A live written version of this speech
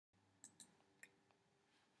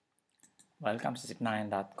Welcome sa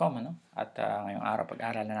zip9.com, ano? At ngayong araw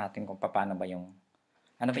pag-aaralan natin kung paano ba ano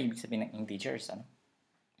ba ibig sabihin ng integers, ano?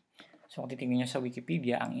 So kung titingnan nyo sa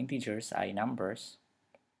Wikipedia, ang integers ay numbers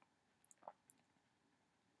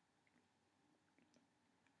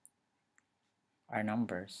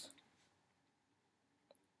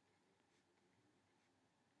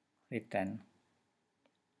written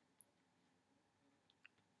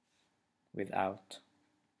without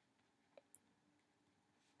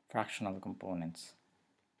fractional components.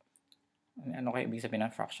 Ano kaya ibig sabihin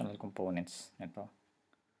ng fractional components? Ito.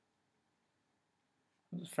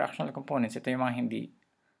 Fractional components, ito yung mga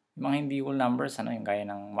hindi whole numbers, ano, yung gaya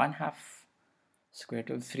ng 1/2, square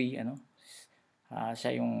root of 3, ano.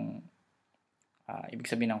 Siya yung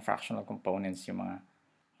ibig sabihin ng fractional components, yung mga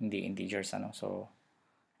hindi integers, ano. So,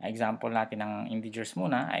 example natin ng integers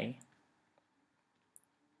muna ay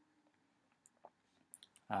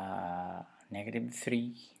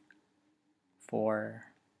 -3, 4,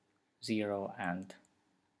 0, and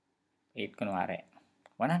 8, kunwari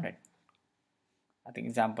 100. At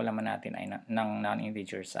example naman natin ay ng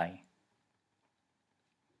non-integers ay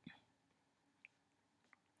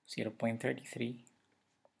 0.33,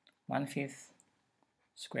 1/5,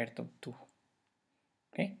 square root of 2.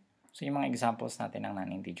 Okay? So, yung mga examples natin ng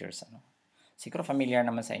non-integers, ano. Siguro familiar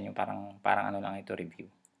naman sa inyo, parang ano lang ito, review.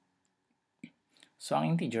 So, ang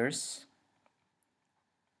integers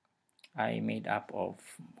ay made up of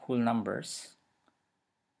whole numbers,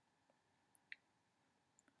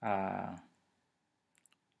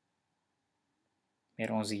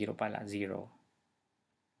 merong 0 pala, 0,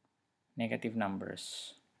 negative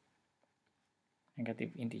numbers,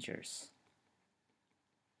 negative integers,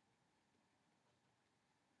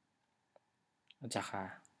 at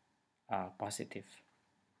saka positive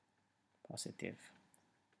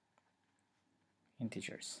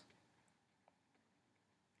integers.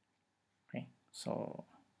 Okay? So,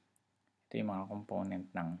 ito yung mga component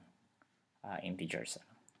ng integers.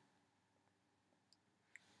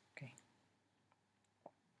 Okay.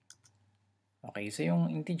 Okay, so yung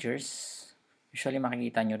integers, usually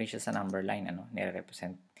makikita nyo rin siya sa number line, ano,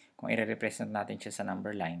 nire-represent. Kung i-represent natin siya sa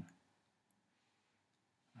number line,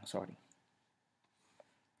 sorry.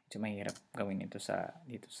 Medyo mahirap gawin ito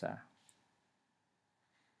dito sa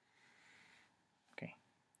okay.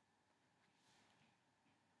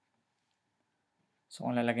 So,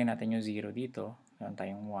 kung lalagay natin yung 0 dito, meron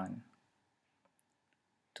tayong 1,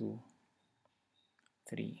 2,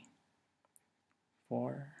 3,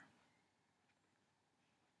 4,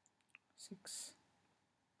 6,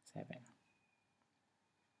 7.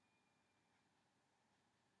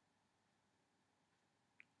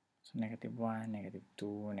 So, negative 1, negative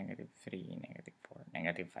 2, negative 3, negative 4,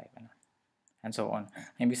 negative 5, ano. And so on.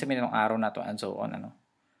 Ibig sabihin ng arrow na to, and so on, ano.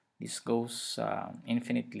 This goes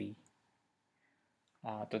infinitely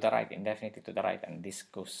to the right, indefinitely to the right, and this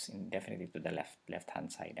goes indefinitely to the left-hand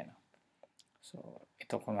side, ano. So,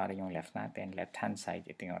 ito kunwari yung left natin, left-hand side,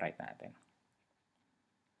 ito yung right natin.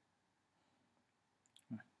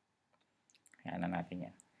 Kaya na natin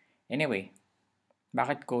yan. Anyway,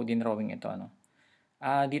 bakit ko dinrawing ito, ano?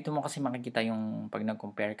 Dito mo kasi makikita yung pag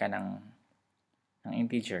nag-compare ka ng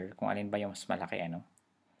integer, kung alin ba yung mas malaki, ano.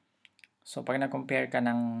 So, pag nag-compare ka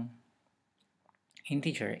ng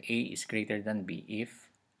integer, a is greater than b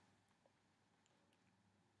if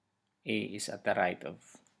a is at the right of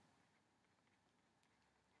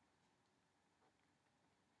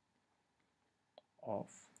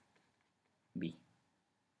b.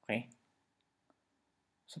 Okay?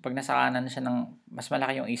 So, pag nasa kanan siya ng, mas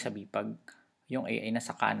malaki yung a sa b pag yung a ay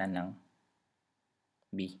nasa kanan ng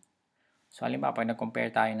b. So, halimbawa, pag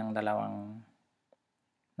nag-compare tayo ng dalawang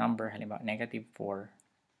number, halimbawa, negative 4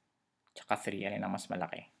 tsaka 3, alin ang mas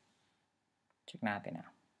malaki? Check natin,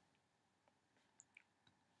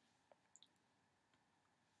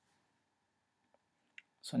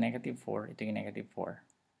 So, negative 4, ito yung negative 4.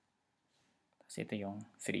 Tapos ito yung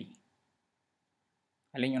 3.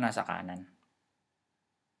 Alin yung nasa kanan?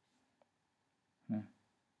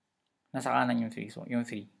 Nasa kanan yung 3. So, yung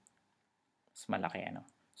 3, mas malaki, ano.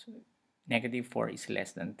 So, negative 4 is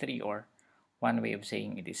less than 3, or one way of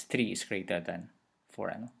saying it is 3 is greater than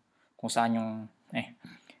 4, ano. Kung saan yung,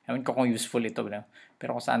 ewan ko kung useful ito, no?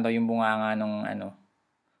 Pero kung saan daw yung bunganga nung, ano,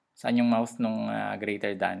 saan yung mouth nung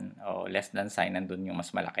greater than o less than sign, nandun yung mas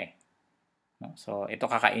malaki. No? So, ito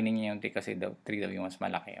kakainin niya yung 3 kasi 3 daw yung mas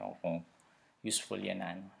malaki. O kung useful yan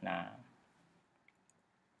na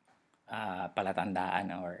palatandaan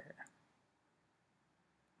or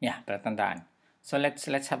palatandaan. So,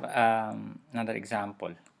 let's have another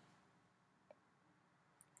example.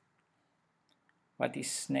 What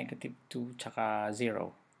is negative 2 tsaka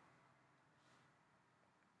 0?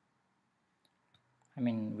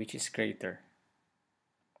 which is greater.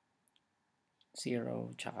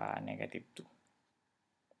 0 tsaka negative 2.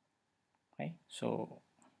 Okay? So,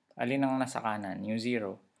 alin ang nasa kanan? Yung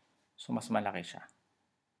 0. So, mas malaki siya.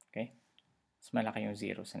 Okay? Mas malaki yung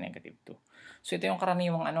 0 sa negative 2. So, ito yung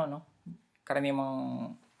karaniwang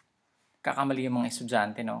karaniwang kakamali yung mga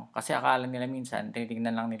estudyante, no? Kasi akala nila minsan,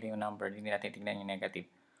 tinitignan lang nila yung number, hindi nila tinitignan yung negative.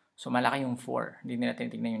 So, malaki yung 4, hindi nila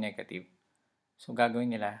tinitignan yung negative. So,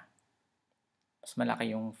 gagawin nila, mas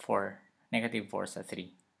malaki yung 4, negative 4 sa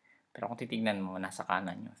 3. Pero kung titignan mo, nasa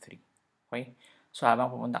kanan yung 3. Okay? So,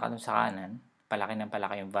 habang pupunta ka dun sa kanan, palaki ng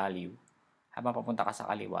palaki yung value. Habang pupunta ka sa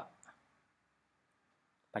kaliwa,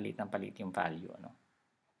 palit ng palit yung value. Ano?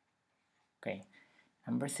 Okay?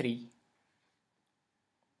 Number 3,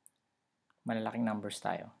 malalaking numbers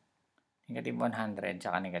tayo. Negative 100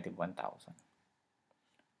 tsaka negative 1,000.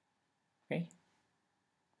 Okay?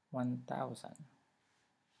 1,000.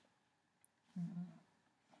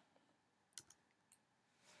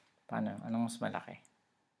 Paano? Anong mas malaki?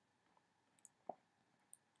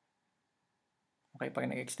 Okay, pag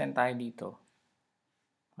nag-extend tayo dito,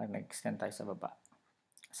 pag nag-extend tayo sa baba,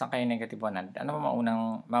 saan kayo negative 100? Ano ba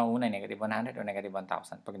mauna negative 100 o negative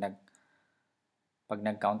 1,000? Pag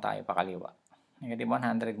nag-count tayo pa kaliwa. Negative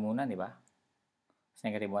 100 muna, di ba?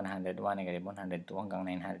 Negative 101, negative 102 hanggang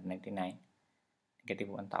 999. Negative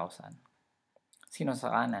 1,000. Sino sa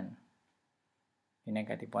kanan? Yung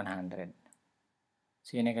negative 100.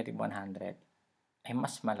 So yung negative 100 ay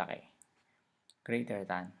mas malaki. Greater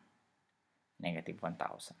than negative 1,000.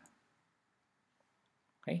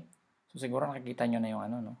 Okay? So siguro nakikita nyo na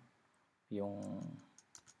yung yung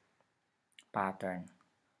pattern.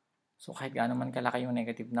 So kahit gaano man kalaki yung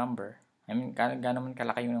negative number, gaano man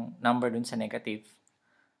kalaki yung number dun sa negative,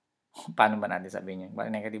 paano ba natin sabihin yun?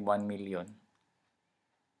 Negative 1 million.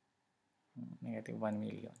 Negative 1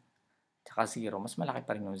 million. Tsaka 0, mas malaki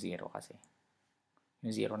pa rin yung 0 kasi.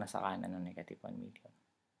 Yung 0 na sa kanan ng negative 1 million.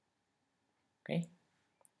 Okay?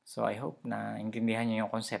 So I hope na intindihan nyo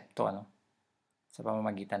yung konsepto sa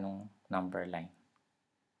pamamagitan ng number line.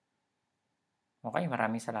 Okay,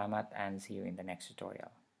 maraming salamat and see you in the next tutorial.